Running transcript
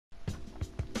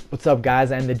What's up,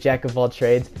 guys? I'm the jack of all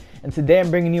trades, and today I'm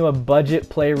bringing you a budget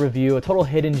player review, a total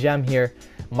hidden gem here.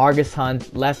 Margus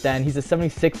Hunt, left end. He's a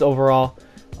 76 overall.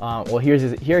 Well, here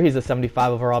he's a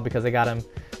 75 overall because I got him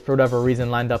for whatever reason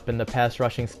lined up in the pass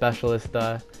rushing specialist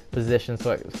position.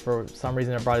 So for some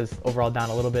reason it brought his overall down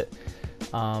a little bit.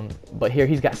 But here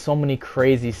he's got so many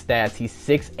crazy stats. He's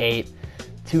 6'8",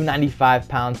 295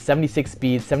 pounds, 76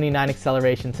 speed, 79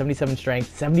 acceleration, 77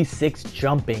 strength, 76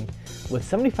 jumping, with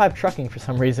 75 trucking for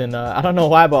some reason. I don't know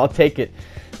why, but I'll take it.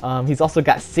 He's also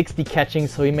got 60 catching,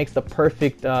 so he makes the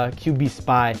perfect QB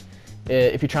spy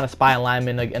if you're trying to spy a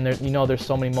lineman. And there's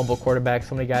so many mobile quarterbacks.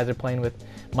 So many guys are playing with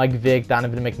Mike Vick,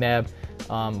 Donovan McNabb.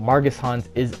 Margus Hunt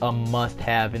is a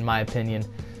must-have in my opinion,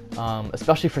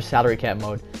 especially for salary cap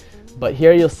mode. But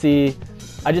here you'll see,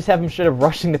 I just have him straight up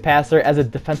rushing the passer as a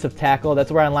defensive tackle.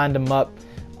 That's where I lined him up.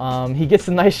 He gets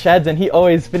some nice sheds, and he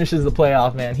always finishes the play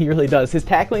off, man. He really does. His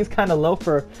tackling is kind of low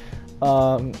for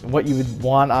what you would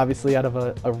want, obviously, out of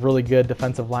a really good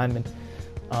defensive lineman.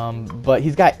 But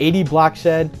he's got 80 block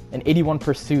shed and 81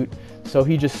 pursuit, so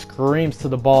he just screams to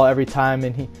the ball every time,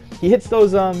 and he hits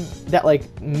those that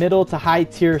like middle to high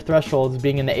tier thresholds,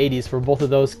 being in the 80s for both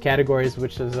of those categories,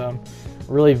 which is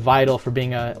really vital for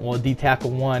being a D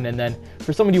tackle 1. And then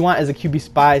for someone you want as a QB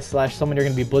spy slash someone you're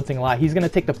going to be blitzing a lot, he's going to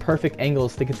take the perfect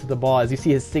angles to get to the ball. As you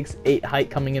see his 6'8" height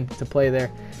coming into play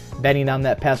there, batting down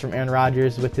that pass from Aaron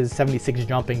Rodgers with his 76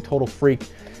 jumping, total freak.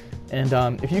 And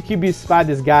if you QB spy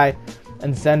this guy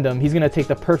and send him, he's going to take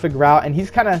the perfect route, and he's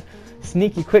kind of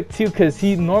sneaky quick too, because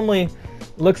he normally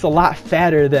looks a lot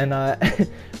fatter than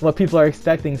what people are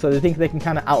expecting, so they think they can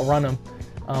kind of outrun him.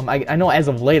 I know as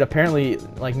of late, apparently,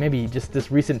 like maybe just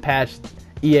this recent patch,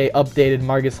 EA updated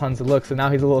Margus Hunt's look, so now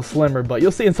he's a little slimmer, but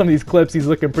you'll see in some of these clips he's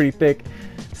looking pretty thick.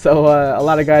 So a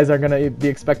lot of guys are going to be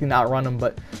expecting to outrun him.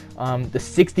 But the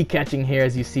 60 catching here,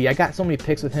 as you see, I got so many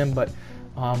picks with him, but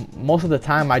most of the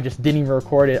time I just didn't even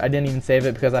record it. I didn't even save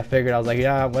it because I figured, I was like,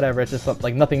 yeah, whatever, it's just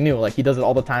like nothing new. Like, he does it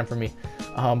all the time for me.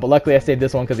 But luckily I saved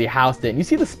this one because he housed it. And you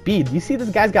see the speed. You see this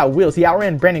guy's got wheels. He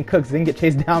outran Brandon Cooks. He didn't get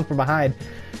chased down from behind.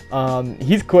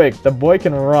 He's quick. The boy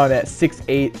can run at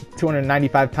 6'8",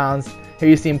 295 pounds. Here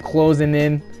you see him closing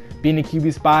in, being a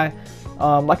QB spy.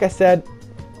 Like I said,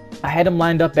 I had him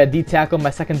lined up at D tackle, my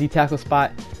second D tackle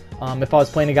spot. If I was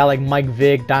playing a guy like Mike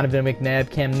Vick, Donovan McNabb,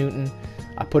 Cam Newton,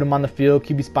 I put him on the field,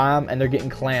 QB spy him, and they're getting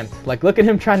clamped. Like, look at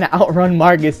him trying to outrun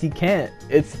Margus. He can't.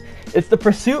 It's the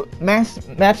pursuit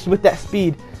matched with that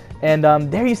speed. And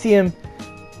there you see him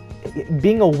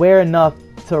being aware enough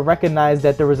to recognize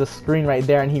that there was a screen right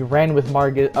there, and he ran with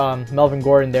Melvin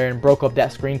Gordon there and broke up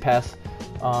that screen pass,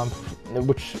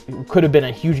 which could have been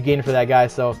a huge gain for that guy.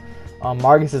 So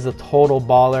Margus is a total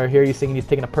baller. Here you see he's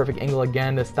taking a perfect angle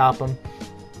again to stop him.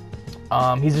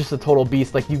 He's just a total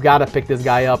beast. Like, you gotta pick this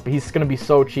guy up. He's gonna be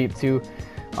so cheap too,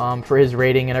 for his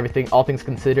rating and everything, all things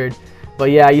considered.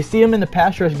 But yeah, you see him in the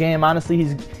pass rush game.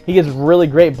 Honestly, he gets really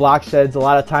great block sheds a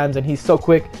lot of times, and he's so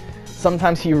quick.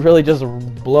 Sometimes he really just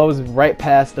blows right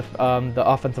past the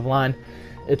offensive line.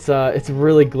 It's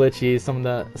really glitchy,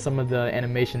 some of the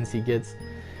animations he gets.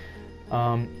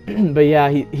 But yeah,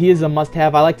 he is a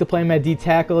must-have. I like to play him at D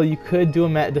tackle. You could do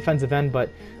him at defensive end,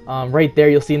 but right there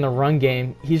you'll see in the run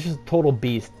game, he's just a total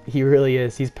beast. He really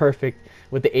is. He's perfect.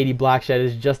 With the 80 block shed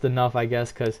is just enough, I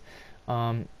guess, because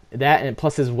that and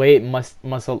plus his weight must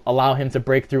allow him to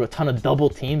break through a ton of double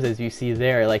teams, as you see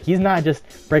there. Like, he's not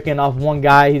just breaking off one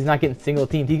guy. He's not getting single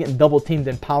teamed. He's getting double teamed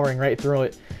and powering right through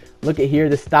it. Look at here,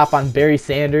 the stop on Barry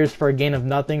Sanders for a gain of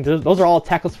nothing. Those are all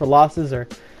tackles for losses, or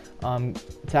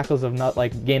tackles of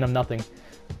gain of nothing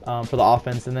for the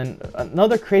offense. And then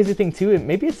another crazy thing too,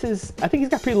 maybe it's I think he's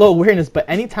got pretty low awareness, but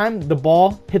anytime the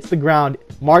ball hits the ground,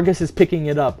 Margus is picking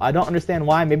it up. I don't understand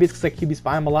why. Maybe it's because I QB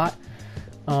spy him a lot.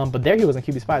 But there he wasn't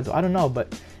QB spied, so I don't know.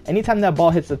 But anytime that ball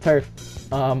hits the turf,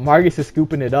 Margus is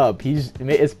scooping it up.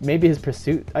 It's maybe his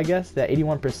pursuit, I guess, that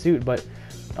 81 pursuit, but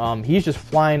he's just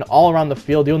flying all around the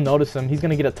field. You'll notice him. He's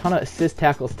going to get a ton of assist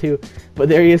tackles too. But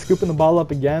there he is scooping the ball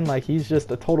up again. Like, he's just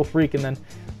a total freak. And then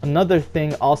another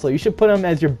thing also, you should put him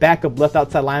as your backup left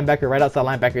outside linebacker, right outside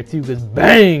linebacker too, because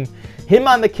bang! Him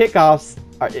on the kickoffs,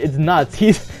 it's nuts.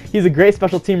 He's a great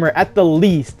special teamer. At the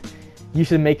least, you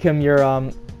should make him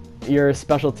your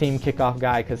special team kickoff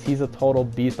guy, because he's a total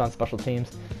beast on special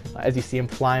teams. As you see him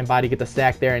flying by to get the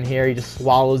sack there, and here he just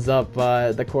swallows up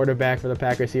the quarterback for the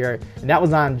Packers here, and that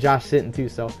was on Josh Sitton too.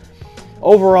 So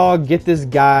overall, get this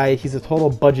guy. He's a total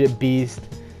budget beast.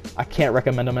 I can't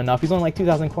recommend him enough. He's only like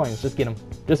 2,000 coins. Just get him.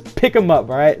 Just pick him up.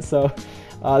 All right. So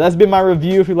that's been my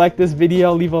review. If you like this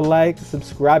video, leave a like,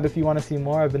 subscribe if you want to see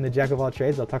more. I've been the Jack of all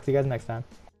trades. I'll talk to you guys next time.